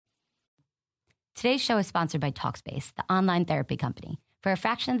Today's show is sponsored by Talkspace, the online therapy company. For a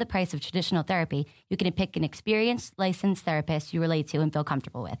fraction of the price of traditional therapy, you can pick an experienced, licensed therapist you relate to and feel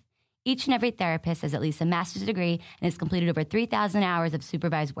comfortable with. Each and every therapist has at least a master's degree and has completed over 3,000 hours of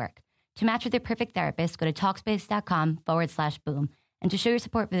supervised work. To match with your perfect therapist, go to Talkspace.com/boom. And to show your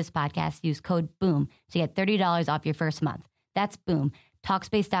support for this podcast, use code BOOM to get $30 off your first month. That's BOOM.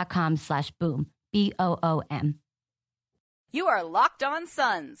 Talkspace.com/boom. BOOM. You are Locked On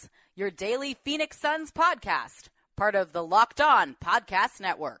Suns, your daily Phoenix Suns podcast, part of the Locked On Podcast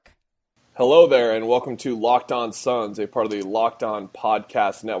Network. Hello there, and welcome to Locked On Suns, a part of the Locked On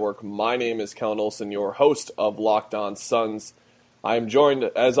Podcast Network. My name is Kellen Olson, your host of Locked On Suns. I am joined,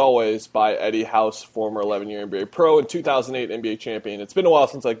 as always, by Eddie House, former 11-year NBA pro and 2008 NBA champion. It's been a while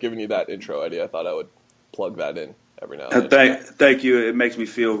since I've given you that intro, Eddie. I thought I would plug that in every now and then. Thank you. It makes me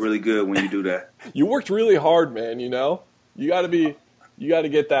feel really good when you do that. You worked really hard, man, you know? You got to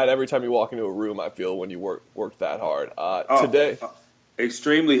get that every time you walk into a room, I feel, when you work that hard. Today...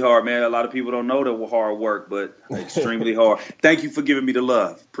 Extremely hard, man. A lot of people don't know that hard work, but extremely hard. Thank you for giving me the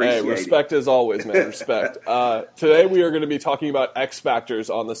love. Appreciate it. Respect as always, man. Respect. Today we are going to be talking about X factors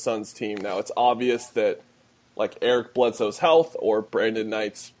on the Suns team. Now, it's obvious that, like, Eric Bledsoe's health or Brandon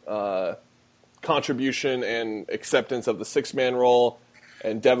Knight's contribution and acceptance of the six-man role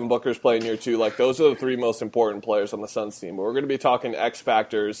and Devin Booker's playing year two, like, those are the three most important players on the Suns team. But we're going to be talking X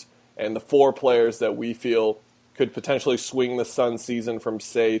factors and the four players that we feel could potentially swing the Suns season from,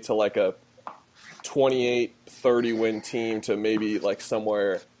 say, to like a 28-30 win team to maybe like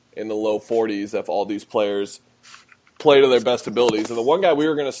somewhere in the low 40s if all these players play to their best abilities. And the one guy we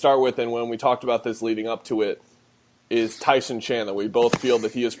were going to start with, and when we talked about this leading up to it, is Tyson Chandler. We both feel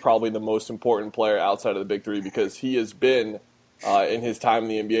that he is probably the most important player outside of the big three because he has been, in his time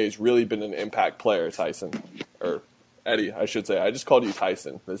in the NBA, has really been an impact player, Tyson. Or Eddie, I should say. I just called you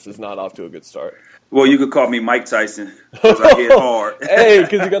Tyson. This is not off to a good start. Well, you could call me Mike Tyson because I hit hard. Hey,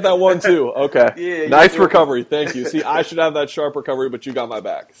 because you got that one too. Okay. Yeah, nice recovery. Thank you. See, I should have that sharp recovery, but you got my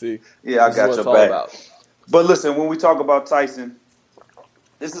back. See? Yeah, I got your back. But listen, when we talk about Tyson,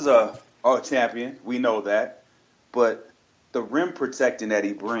 this is a champion. We know that. But the rim protecting that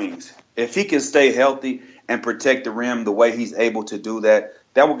he brings, if he can stay healthy and protect the rim the way he's able to do that,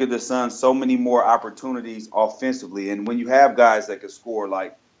 that will give the Suns so many more opportunities offensively. And when you have guys that can score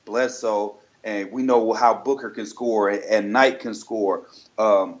like Bledsoe, and we know how Booker can score and Knight can score,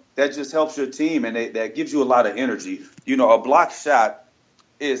 that just helps your team, and that gives you a lot of energy. You know, a block shot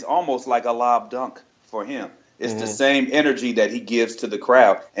is almost like a lob dunk for him. It's the same energy that he gives to the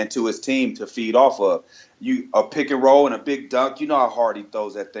crowd and to his team to feed off of. A pick and roll and a big dunk, you know how hard he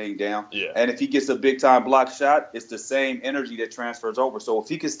throws that thing down. Yeah. And if he gets a big-time block shot, it's the same energy that transfers over. So if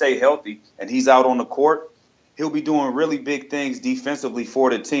he can stay healthy and he's out on the court, he'll be doing really big things defensively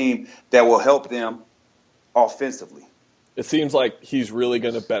for the team that will help them offensively. It seems like he's really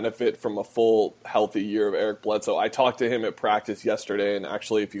going to benefit from a full, healthy year of Eric Bledsoe. I talked to him at practice yesterday, and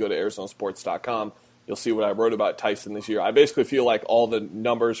actually if you go to ArizonaSports.com, you'll see what I wrote about Tyson this year. I basically feel like all the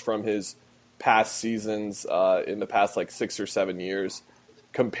numbers from his past seasons in the past like 6 or 7 years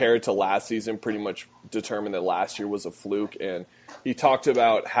compared to last season pretty much determined that last year was a fluke. And he talked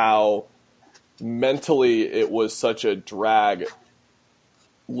about how mentally it was such a drag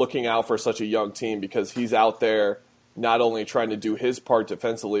looking out for such a young team because he's out there not only trying to do his part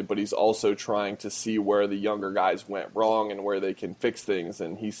defensively, but he's also trying to see where the younger guys went wrong and where they can fix things.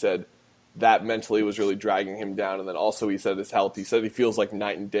 And he said that mentally was really dragging him down. And then also he said his health. He said he feels like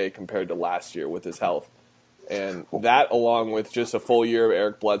night and day compared to last year with his health. And that, along with just a full year of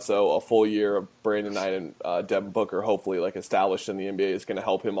Eric Bledsoe, a full year of Brandon Knight and Devin Booker, hopefully like established in the NBA, is going to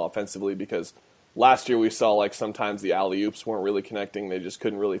help him offensively because last year we saw like sometimes the alley-oops weren't really connecting. They just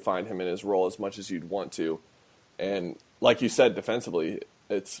couldn't really find him in his role as much as you'd want to. And like you said, defensively,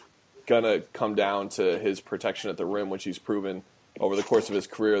 it's going to come down to his protection at the rim, which he's proven over the course of his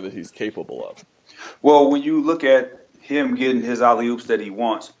career that he's capable of. Well, when you look at him getting his alley-oops that he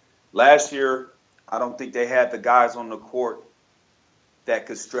wants, last year I don't think they had the guys on the court that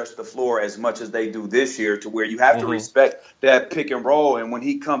could stretch the floor as much as they do this year to where you have to respect that pick and roll. And when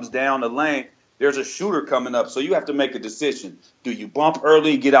he comes down the lane, there's a shooter coming up. So you have to make a decision. Do you bump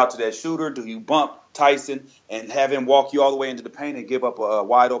early and get out to that shooter? Do you bump Tyson and have him walk you all the way into the paint and give up a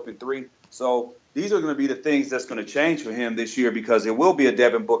wide open three? So these are going to be the things that's going to change for him this year because there will be a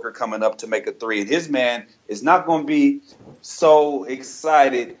Devin Booker coming up to make a three. And his man is not going to be so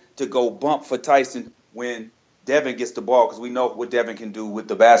excited to go bump for Tyson when Devin gets the ball because we know what Devin can do with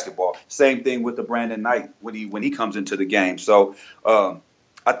the basketball. Same thing with the Brandon Knight when he comes into the game. So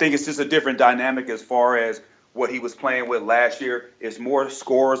I think it's just a different dynamic as far as what he was playing with last year. It's more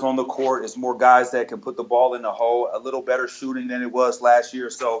scorers on the court. It's more guys that can put the ball in the hole, a little better shooting than it was last year.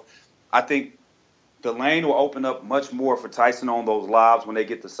 So I think the lane will open up much more for Tyson on those lobs when they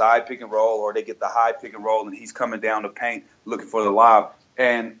get the side pick and roll or they get the high pick and roll and he's coming down the paint looking for the lob.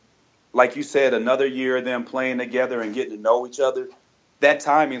 And like you said, another year of them playing together and getting to know each other, that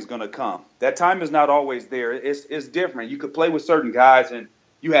timing is going to come. That time is not always there. It's different. You could play with certain guys and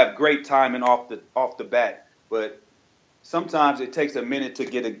you have great timing off the bat, but sometimes it takes a minute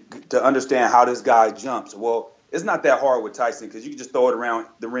to understand how this guy jumps. Well, it's not that hard with Tyson because you can just throw it around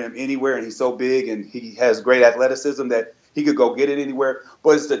the rim anywhere, and he's so big and he has great athleticism that he could go get it anywhere.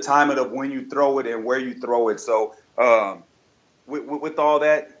 But it's the timing of when you throw it and where you throw it. So with all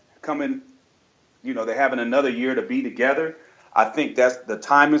that coming, they're having another year to be together. I think that's the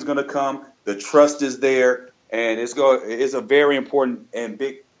time is going to come. The trust is there, and it's a very important and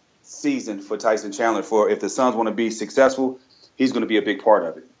big season for Tyson Chandler. For if the Suns want to be successful, he's going to be a big part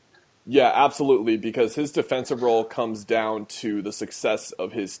of it. Yeah, absolutely, because his defensive role comes down to the success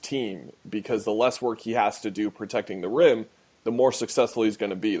of his team, because the less work he has to do protecting the rim, the more successful he's going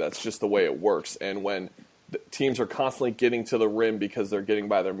to be. That's just the way it works. And when the teams are constantly getting to the rim because they're getting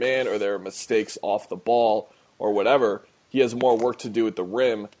by their man or there are mistakes off the ball or whatever, he has more work to do at the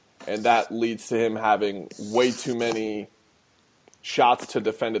rim, and that leads to him having way too many shots to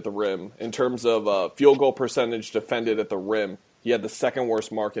defend at the rim. In terms of field goal percentage defended at the rim, he had the second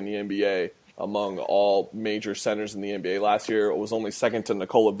worst mark in the NBA among all major centers in the NBA last year. It was only second to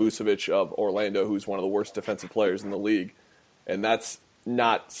Nikola Vucevic of Orlando, who's one of the worst defensive players in the league. And that's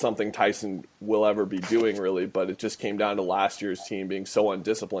not something Tyson will ever be doing, really, but it just came down to last year's team being so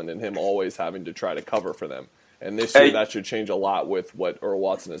undisciplined and him always having to try to cover for them. And this year, that should change a lot with what Earl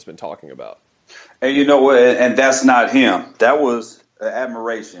Watson has been talking about. And you know what? And that's not him. That was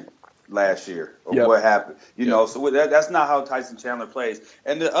admiration last year of what happened. So that's not how Tyson Chandler plays.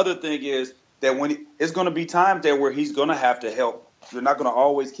 And the other thing is that it's going to be times there where he's going to have to help. You're not going to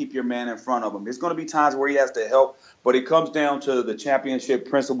always keep your man in front of him. It's going to be times where he has to help, but it comes down to the championship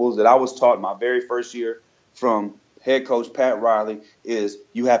principles that I was taught my very first year from head coach Pat Riley is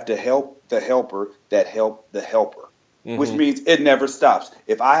you have to help the helper that help the helper, which means it never stops.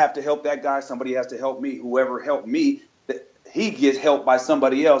 If I have to help that guy, somebody has to help me. Whoever helped me, he gets helped by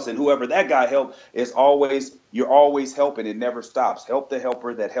somebody else, and whoever that guy helped you're always helping. It never stops. Help the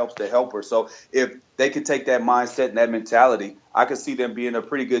helper that helps the helper. So if they could take that mindset and that mentality, I could see them being a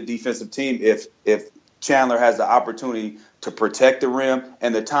pretty good defensive team if Chandler has the opportunity to protect the rim,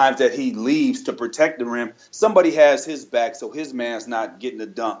 and the times that he leaves to protect the rim, somebody has his back so his man's not getting a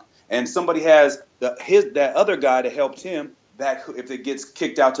dunk. And somebody has that other guy that helps him back if it gets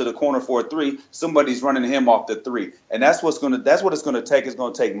kicked out to the corner for a three, somebody's running him off the three. And that's what it's going to take. It's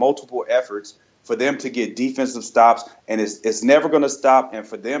going to take multiple efforts for them to get defensive stops, and it's never going to stop. And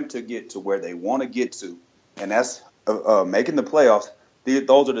for them to get to where they want to get to, and that's making the playoffs,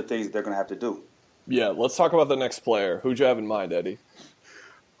 those are the things they're going to have to do. Yeah, let's talk about the next player. Who'd you have in mind, Eddie?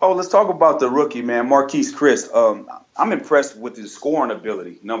 Oh, let's talk about the rookie, man, Marquise Chriss. I'm impressed with his scoring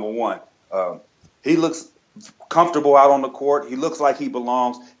ability, number one. He looks comfortable out on the court. He looks like he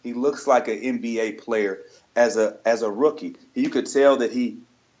belongs. He looks like an NBA player as a rookie. You could tell that he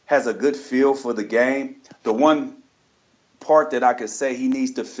has a good feel for the game. The one part that I could say he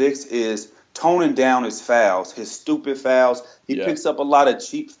needs to fix is toning down his fouls, his stupid fouls. He picks up a lot of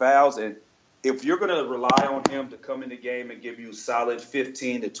cheap fouls, and if you're going to rely on him to come in the game and give you solid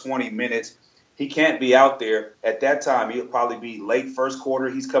 15 to 20 minutes, he can't be out there. At that time, he'll probably be late first quarter.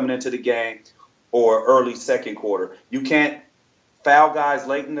 He's coming into the game, or early second quarter. You can't foul guys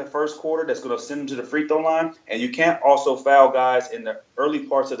late in the first quarter. That's going to send them to the free throw line. And you can't also foul guys in the early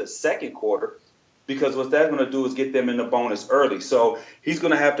parts of the second quarter, because what that's going to do is get them in the bonus early. So he's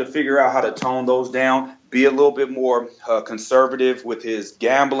going to have to figure out how to tone those down, be a little bit more conservative with his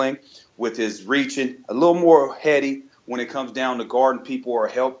gambling, with his reaching, a little more heady when it comes down to guarding people or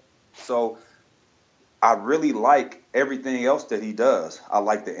help. So I really like everything else that he does. I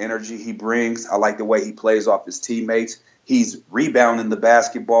like the energy he brings. I like the way he plays off his teammates. He's rebounding the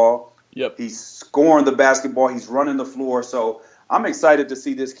basketball. Yep. He's scoring the basketball. He's running the floor. So I'm excited to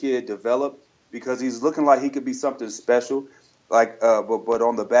see this kid develop, because he's looking like he could be something special. But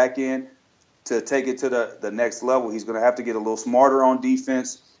on the back end, to take it to the next level, he's going to have to get a little smarter on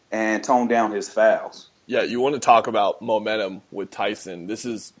defense and tone down his fouls. Yeah, you want to talk about momentum with Tyson.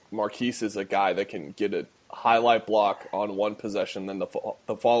 Marquise is a guy that can get a highlight block on one possession, then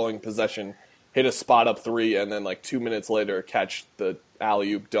the following possession hit a spot-up three, and then 2 minutes later catch the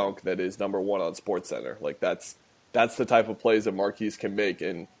alley-oop dunk that is number one on SportsCenter. That's the type of plays that Marquise can make.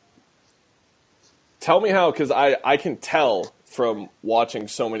 And Tell me how, because I can tell from watching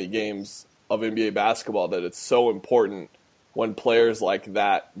so many games of NBA basketball that it's so important when players like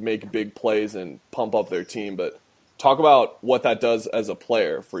that make big plays and pump up their team. But talk about what that does as a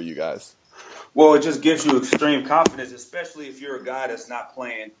player for you guys. Well, it just gives you extreme confidence, especially if you're a guy that's not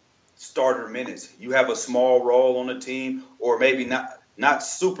playing starter minutes. You have a small role on the team, or maybe not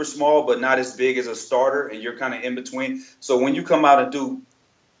super small, but not as big as a starter, and you're kind of in between. So when you come out and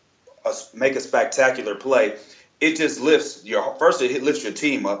make a spectacular play, it just lifts it lifts your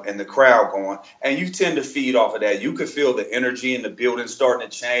team up and the crowd going, and you tend to feed off of that. You can feel the energy in the building starting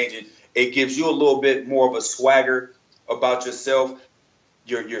to change, and it gives you a little bit more of a swagger about yourself.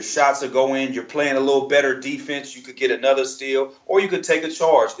 Your shots will go in. You're playing a little better defense. You could get another steal, or you could take a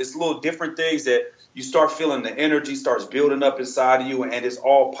charge. It's little different things that you start feeling the energy starts building up inside of you, and it's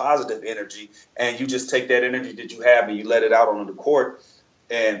all positive energy. And you just take that energy that you have and you let it out on the court,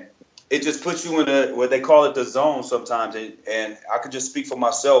 and it just puts you in what they call it the zone sometimes. And I could just speak for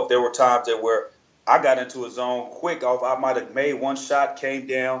myself. There were times where I got into a zone quick. I might have made one shot, came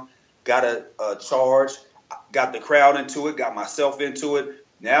down, got a charge, got the crowd into it, got myself into it.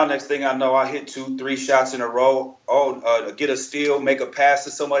 Now, next thing I know, I hit 2-3 shots in a row. Get a steal, make a pass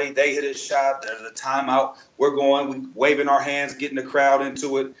to somebody. They hit a shot. There's a timeout. We're waving our hands, getting the crowd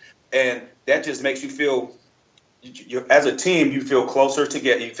into it. And that just makes you feel, as a team, you feel closer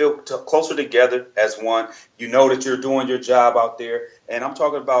together. You feel closer together as one. You know that you're doing your job out there. And I'm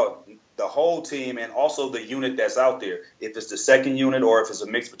talking about the whole team and also the unit that's out there. If it's the second unit or if it's a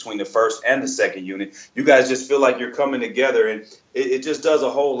mix between the first and the second unit, you guys just feel like you're coming together, and it just does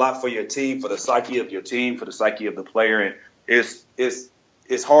a whole lot for your team, for the psyche of your team, for the psyche of the player. And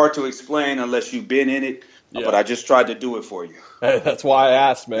it's hard to explain unless you've been in it, but I just tried to do it for you. Hey, that's why I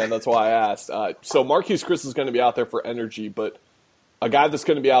asked, man. That's why I asked. So Marquise Chris is going to be out there for energy, but a guy that's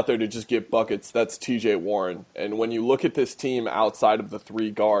going to be out there to just get buckets, that's TJ Warren. And when you look at this team outside of the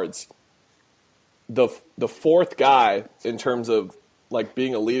three guards, the fourth guy in terms of like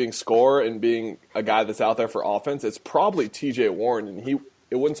being a leading scorer and being a guy that's out there for offense, it's probably TJ Warren. And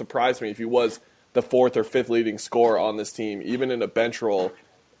it wouldn't surprise me if he was the fourth or fifth leading scorer on this team, even in a bench role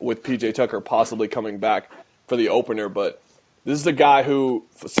with PJ Tucker possibly coming back for the opener. But this is a guy who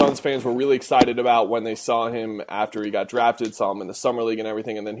Suns fans were really excited about when they saw him after he got drafted, saw him in the summer league and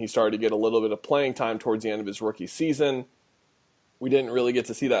everything, and then he started to get a little bit of playing time towards the end of his rookie season. We didn't really get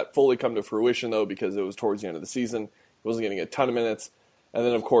to see that fully come to fruition, though, because it was towards the end of the season. He wasn't getting a ton of minutes. And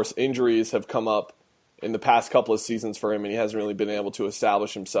then, of course, injuries have come up in the past couple of seasons for him, and he hasn't really been able to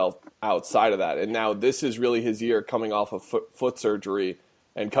establish himself outside of that. And now this is really his year coming off of foot surgery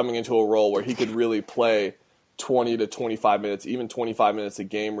and coming into a role where he could really play 20 to 25 minutes, even 25 minutes a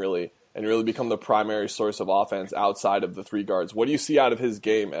game, really, and really become the primary source of offense outside of the three guards. What do you see out of his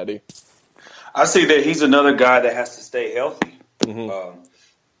game, Eddie? I see that he's another guy that has to stay healthy. Mm-hmm.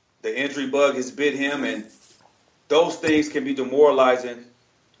 The injury bug has bit him, and those things can be demoralizing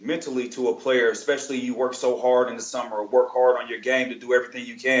mentally to a player, especially you work so hard in the summer or work hard on your game to do everything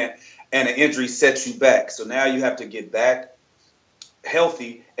you can, and an injury sets you back. So now you have to get back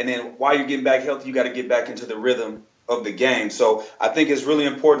healthy, and then while you're getting back healthy, you got to get back into the rhythm of the game. So I think it's really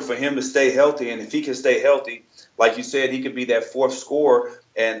important for him to stay healthy, and if he can stay healthy, like you said, he could be that fourth scorer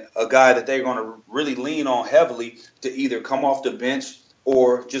and a guy that they're going to really lean on heavily to either come off the bench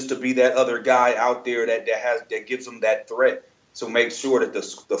or just to be that other guy out there that gives them that threat. So make sure that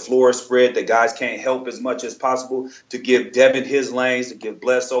the floor is spread, the guys can't help as much as possible, to give Devin his lanes, to give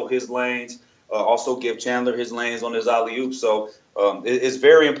Bledsoe his lanes, also give Chandler his lanes on his alley-oop. So it's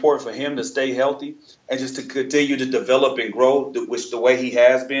very important for him to stay healthy and just to continue to develop and grow, which the way he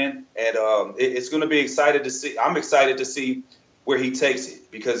has been. And it's going to be excited to see. I'm excited to see where he takes it,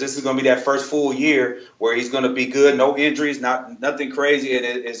 because this is going to be that first full year where he's going to be good, no injuries, nothing crazy, and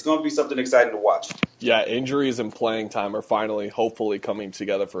it's going to be something exciting to watch. Yeah, injuries and playing time are finally, hopefully, coming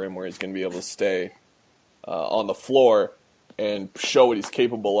together for him, where he's going to be able to stay on the floor and show what he's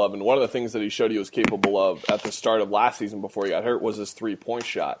capable of. And one of the things that he showed he was capable of at the start of last season before he got hurt was his three-point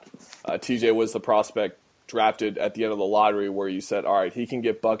shot. TJ was the prospect drafted at the end of the lottery where you said, all right, he can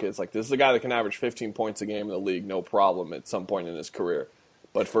get buckets. Like, this is a guy that can average 15 points a game in the league, no problem, at some point in his career.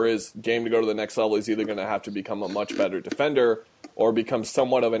 But for his game to go to the next level, he's either going to have to become a much better defender or become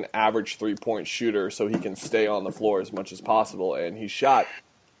somewhat of an average three-point shooter so he can stay on the floor as much as possible. And he shot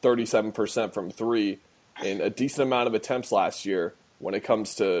 37% from three in a decent amount of attempts last year when it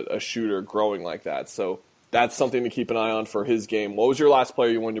comes to a shooter growing like that. So that's something to keep an eye on for his game. What was your last player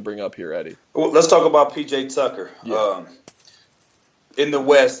you wanted to bring up here, Eddie? Well, let's talk about P.J. Tucker. Yeah. In the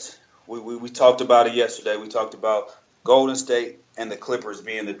West, we talked about it yesterday. We talked about Golden State and the Clippers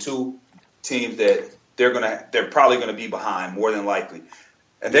being the two teams that they're probably gonna be behind more than likely,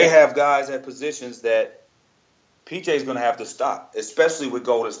 and they have guys at positions that PJ's gonna have to stop, especially with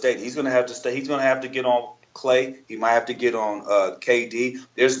Golden State. He's gonna have to stay. He's gonna have to get on Clay. He might have to get on KD.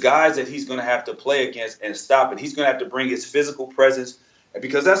 There's guys that he's gonna have to play against and stop, and he's gonna have to bring his physical presence.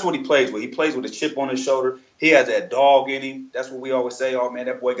 Because that's what he plays with. He plays with a chip on his shoulder. He has that dog in him. That's what we always say. Oh man,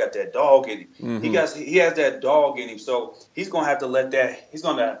 that boy got that dog in him. Mm-hmm. He has that dog in him. So he's gonna have to he's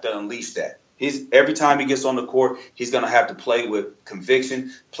gonna have to unleash that. Every time he gets on the court, he's gonna have to play with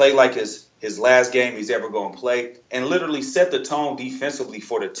conviction, play like his last game he's ever gonna play, and literally set the tone defensively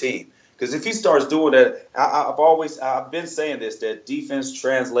for the team. Because if he starts doing that, I've been saying this, that defense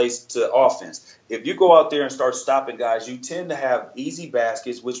translates to offense. If you go out there and start stopping guys, you tend to have easy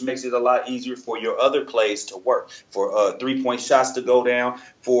baskets, which makes it a lot easier for your other plays to work, for three-point shots to go down,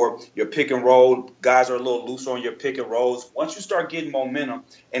 for your pick and roll. Guys are a little looser on your pick and rolls. Once you start getting momentum,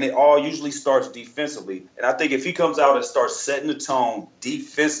 and it all usually starts defensively, and I think if he comes out and starts setting the tone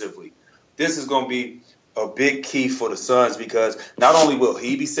defensively, this is going to be a big key for the Suns, because not only will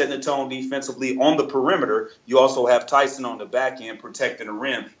he be setting the tone defensively on the perimeter, you also have Tyson on the back end protecting the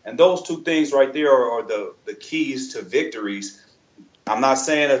rim. And those two things right there are the keys to victories. I'm not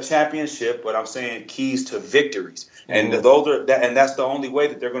saying a championship, but I'm saying keys to victories. Mm-hmm. And that's the only way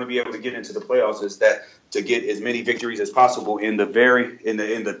that they're going to be able to get into the playoffs, is that to get as many victories as possible in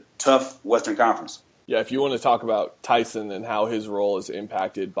the tough Western Conference. Yeah, if you want to talk about Tyson and how his role is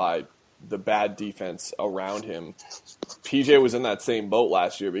impacted by the bad defense around him, PJ was in that same boat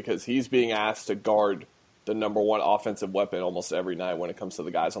last year, because he's being asked to guard the number one offensive weapon almost every night when it comes to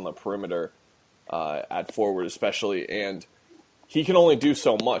the guys on the perimeter, at forward especially, and he can only do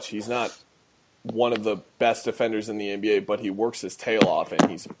so much. He's not one of the best defenders in the NBA, but he works his tail off, and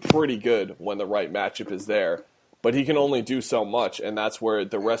he's pretty good when the right matchup is there. But he can only do so much, and that's where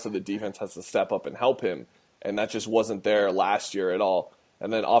the rest of the defense has to step up and help him, and that just wasn't there last year at all.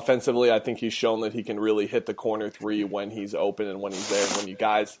 And then offensively, I think he's shown that he can really hit the corner three when he's open and when he's there. And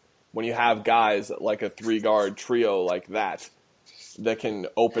when you have guys like a three-guard trio like that can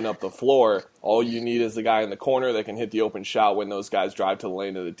open up the floor, all you need is the guy in the corner that can hit the open shot when those guys drive to the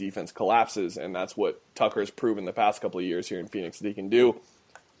lane and the defense collapses. And that's what Tucker's proven the past couple of years here in Phoenix that he can do.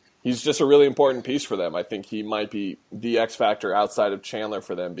 He's just a really important piece for them. I think he might be the X factor outside of Chandler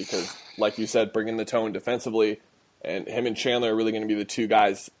for them, because, like you said, bringing the tone defensively, and him and Chandler are really going to be the two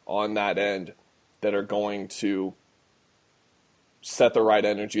guys on that end that are going to set the right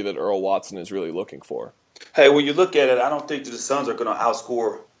energy that Earl Watson is really looking for. Hey, when you look at it, I don't think that the Suns are going to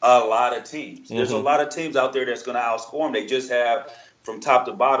outscore a lot of teams. Mm-hmm. There's a lot of teams out there that's going to outscore them. They just have, from top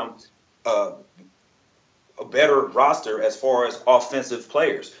to bottom, a better roster as far as offensive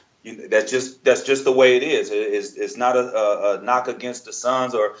players. That's just the way it is. It's not a knock against the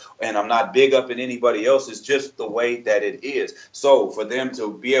Suns, and I'm not big up in anybody else. It's just the way that it is. So for them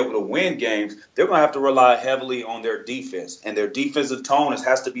to be able to win games, they're going to have to rely heavily on their defense, and their defensive tone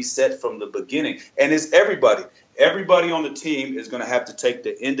has to be set from the beginning. And it's everybody. Everybody on the team is going to have to take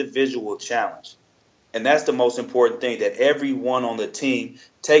the individual challenge. And that's the most important thing, that everyone on the team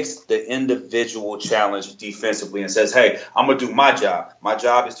takes the individual challenge defensively and says, hey, I'm going to do my job. My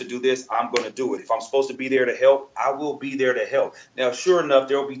job is to do this. I'm going to do it. If I'm supposed to be there to help, I will be there to help. Now, sure enough,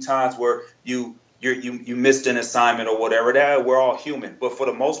 there will be times where you missed an assignment or whatever. That we're all human. But for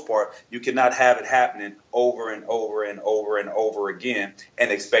the most part, you cannot have it happening over and over and over and over again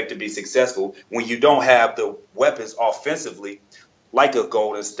and expect to be successful when you don't have the weapons offensively, like a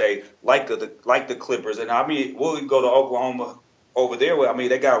Golden State, like the Clippers. And I mean, we'll go to Oklahoma over there. I mean,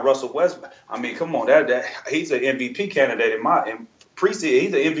 they got Russell Westbrook. I mean, come on, that he's an MVP candidate in preseason.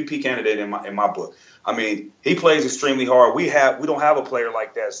 He's an MVP candidate in my book. I mean, he plays extremely hard. We don't have a player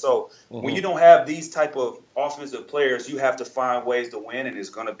like that. So when you don't have these type of offensive players, you have to find ways to win, and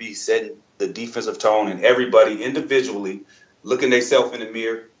it's going to be setting the defensive tone, and everybody individually looking themselves in the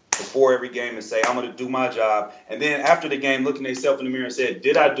mirror before every game and say, I'm going to do my job. And then after the game, looking themselves in the mirror and say,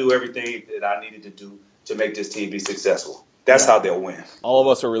 did I do everything that I needed to do to make this team be successful? That's how they'll win. All of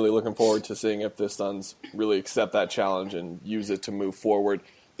us are really looking forward to seeing if the Suns really accept that challenge and use it to move forward.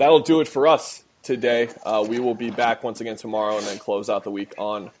 That'll do it for us today. We will be back once again tomorrow and then close out the week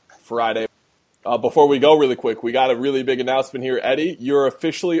on Friday. Before we go really quick, we got a really big announcement here. Eddie, you're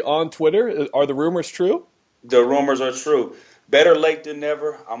officially on Twitter. Are the rumors true? The rumors are true. Better late than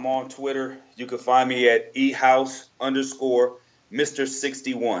never. I'm on Twitter. You can find me at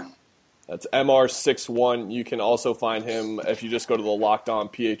ehouse_Mr61. That's MR61. You can also find him if you just go to the Locked On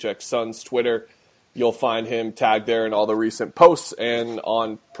PHX Suns Twitter. You'll find him tagged there in all the recent posts and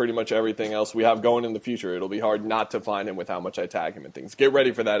on pretty much everything else we have going in the future. It'll be hard not to find him with how much I tag him and things. Get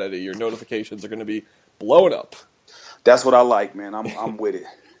ready for that, Eddie. Your notifications are going to be blowing up. That's what I like, man. I'm with it.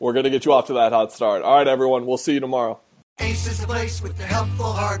 We're going to get you off to that hot start. All right, everyone. We'll see you tomorrow. Ace is the place with the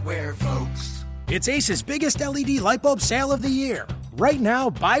helpful hardware, folks. It's Ace's biggest LED light bulb sale of the year. Right now,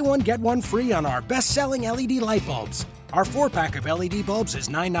 buy one, get one free on our best-selling LED light bulbs. Our 4-pack of LED bulbs is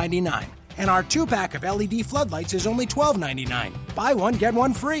 $9.99, and our 2-pack of LED floodlights is only $12.99. Buy one, get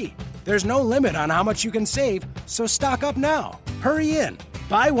one free. There's no limit on how much you can save, so stock up now. Hurry in.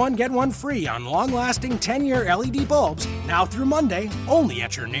 Buy one, get one free on long-lasting 10-year LED bulbs now through Monday, only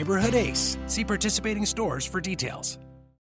at your neighborhood Ace. See participating stores for details.